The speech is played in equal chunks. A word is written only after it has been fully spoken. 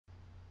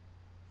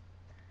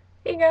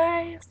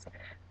guys!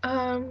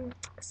 Um,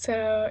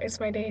 so it's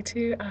my day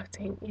to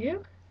update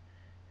you,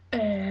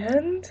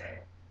 and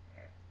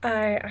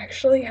I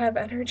actually have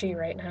energy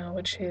right now,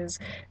 which is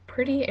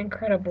pretty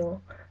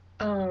incredible.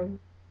 Um,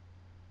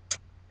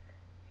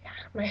 yeah,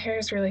 my hair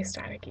is really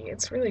staticky.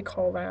 It's really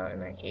cold out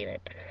and I hate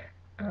it.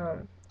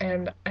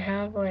 And I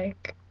have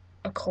like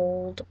a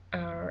cold,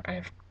 or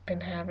I've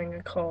been having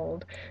a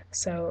cold,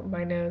 so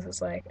my nose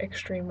is like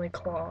extremely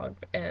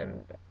clogged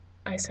and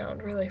I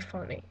sound really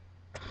funny.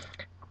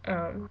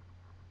 Um,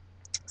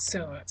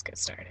 so let's get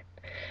started.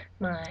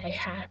 My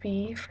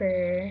happy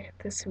for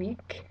this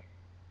week.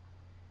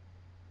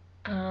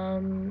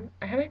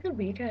 I had a good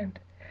weekend.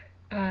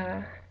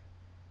 Uh,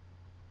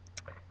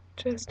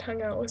 just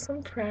hung out with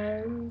some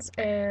friends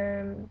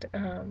and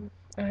I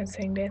went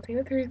sing dancing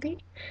with Ruthie,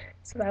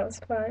 so that was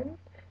fun.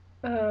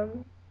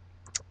 Um,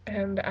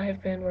 and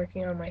I've been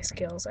working on my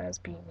skills as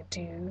being a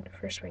dude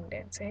for swing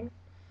dancing.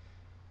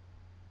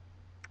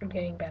 I'm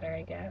getting better,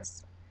 I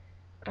guess.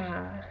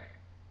 Uh,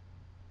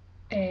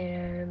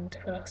 and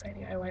what else I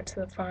do? I went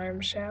to the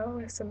farm show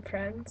with some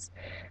friends,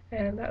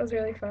 and that was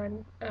really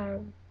fun.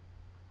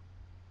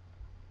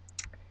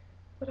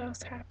 What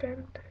else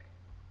happened?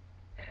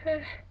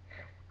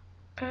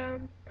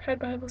 Had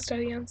Bible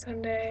study on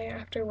Sunday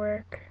after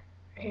work.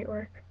 I hate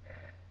work.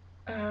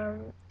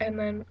 And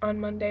then on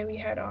Monday we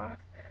had off.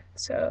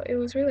 So it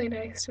was really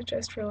nice to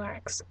just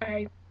relax.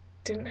 I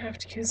didn't have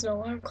to use an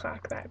alarm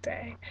clock that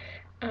day.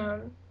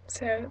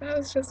 So that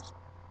was just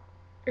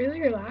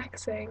really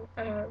relaxing.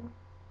 And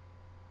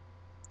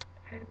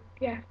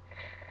yeah.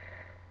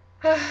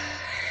 Let's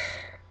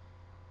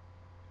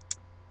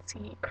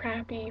see,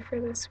 crappy for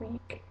this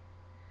week.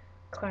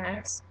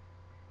 Class.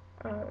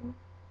 Um,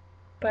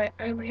 but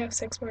I only have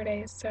 6 more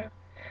days, so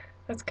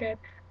that's good.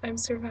 I'm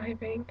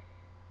surviving.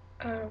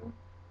 Um,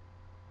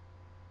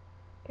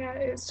 yeah,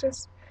 it's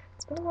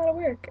been a lot of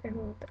work,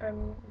 and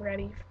I'm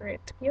ready for it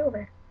to be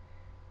over.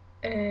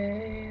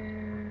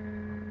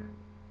 And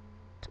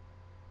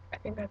I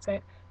think that's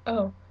it.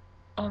 Oh,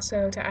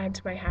 also to add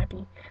to my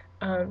happy,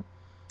 um,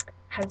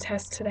 had a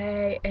test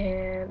today,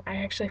 and I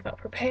actually felt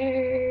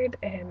prepared,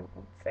 and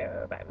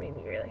so that made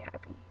me really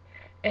happy.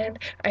 And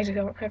I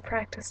don't have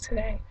practice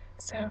today,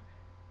 so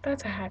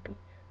that's a happy.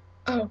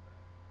 Oh,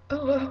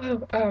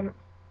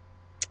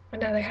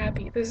 another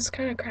happy. This is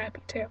kind of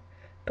crappy too,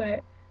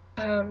 but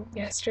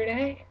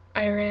yesterday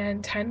I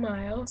ran 10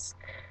 miles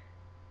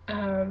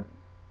um,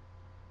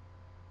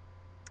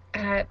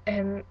 at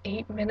an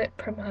 8 minute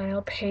per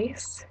mile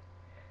pace.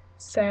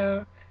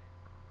 So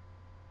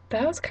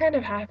that was kind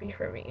of happy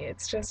for me.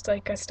 It's just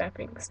like a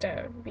stepping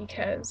stone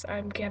because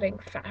I'm getting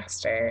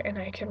faster and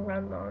I can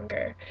run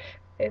longer.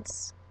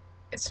 It's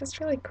it's just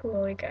really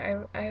cool. Like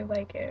I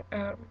like it.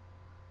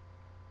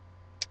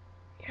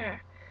 Yeah.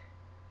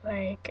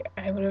 Like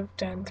I would have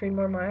done 3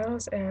 more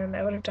miles and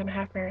I would have done a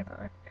half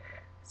marathon.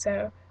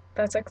 So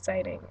that's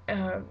exciting.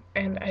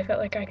 And I felt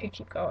like I could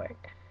keep going.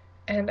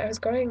 And I was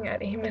going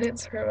at 8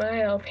 minutes per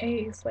mile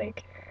pace,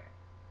 like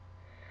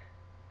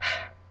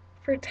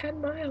for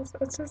 10 miles.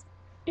 That's just,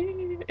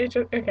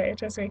 okay, it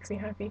just makes me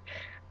happy.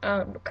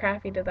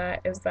 Crappy to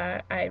that is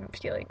that I'm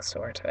feeling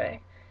sore today.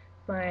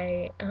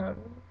 My,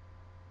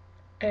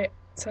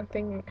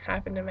 something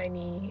happened to my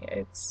knee.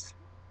 It's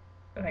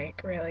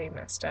like really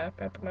messed up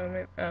at the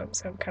moment.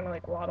 So I'm kind of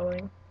like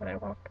waddling when I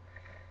walk.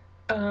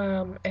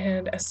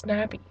 And a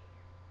snappy.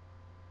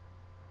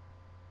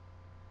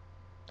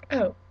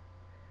 Oh,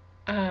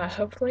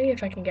 hopefully,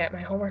 if I can get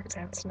my homework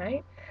done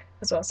tonight,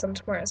 as well as some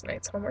tomorrow's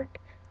night's homework,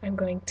 I'm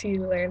going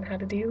to learn how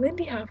to do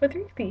Lindy Hop with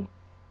Ruthie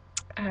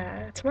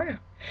tomorrow.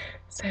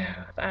 So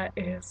that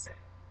is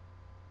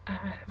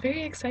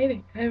very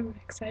exciting. I'm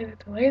excited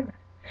to learn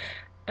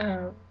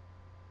that.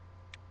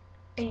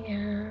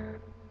 And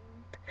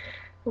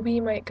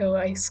we might go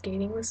ice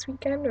skating this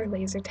weekend, or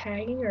laser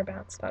tagging, or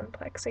bounce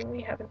funplexing.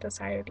 We haven't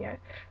decided yet,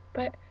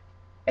 but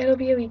it'll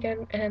be a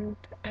weekend, and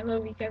I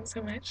love weekends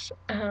so much.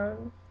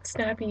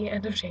 Snappy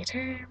end of J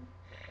term.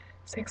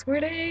 6 more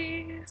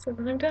days and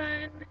then I'm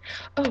done.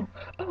 Oh,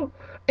 oh,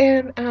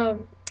 and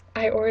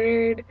I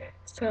ordered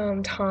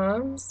some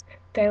Toms.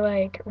 They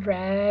like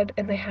red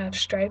and they have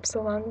stripes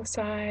along the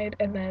side,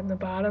 and then the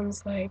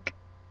bottom's like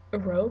a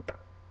rope.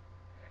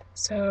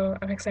 So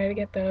I'm excited to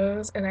get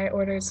those. And I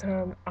ordered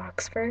some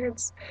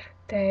Oxfords.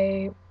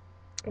 They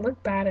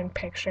look bad in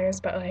pictures,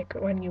 but like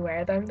when you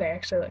wear them, they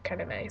actually look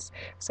kind of nice.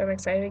 So I'm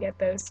excited to get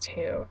those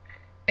too.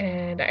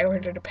 And I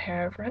ordered a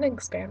pair of running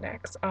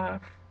spandex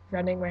off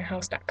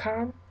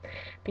runningwarehouse.com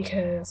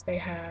because they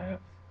have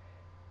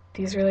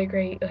these really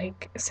great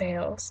like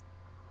sales.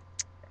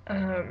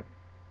 Um,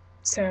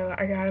 so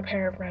I got a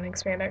pair of running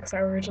spandex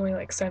that were originally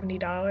like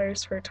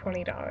 $70 for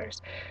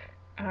 $20.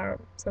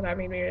 So that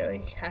made me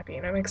really happy,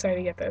 and I'm excited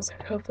to get those.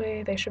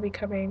 Hopefully, they should be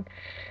coming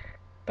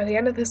by the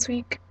end of this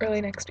week,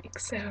 early next week.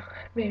 So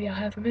maybe I'll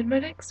have them in my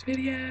next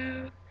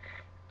video.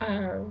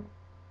 Um,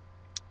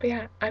 but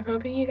yeah, I'm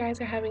hoping you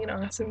guys are having an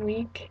awesome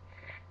week.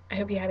 I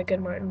hope you had a good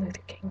Martin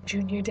Luther King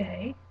Jr.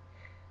 Day.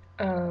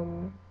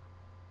 Um,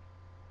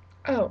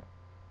 oh,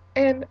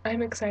 And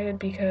I'm excited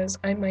because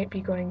I might be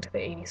going to the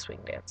 80 swing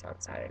dance on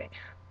Saturday.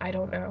 I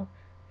don't know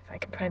if I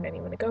can find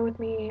anyone to go with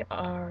me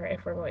or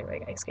if we're going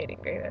like ice skating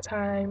during that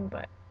time,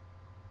 but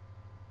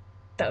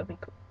that would be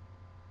cool.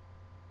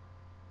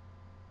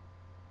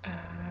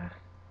 Uh,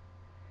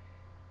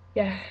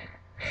 yeah,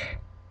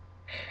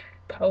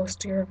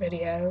 post your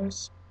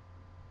videos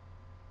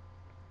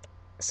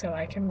so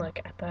I can look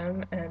at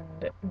them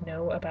and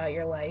know about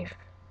your life.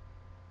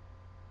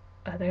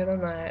 Other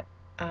than that,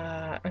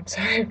 I'm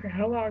sorry for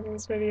how long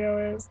this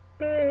video is.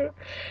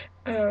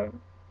 um,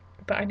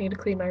 but I need to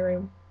clean my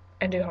room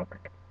and do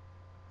homework.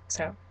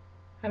 So,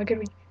 have a good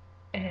week,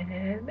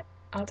 and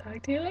I'll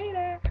talk to you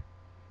later.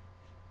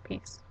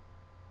 Peace.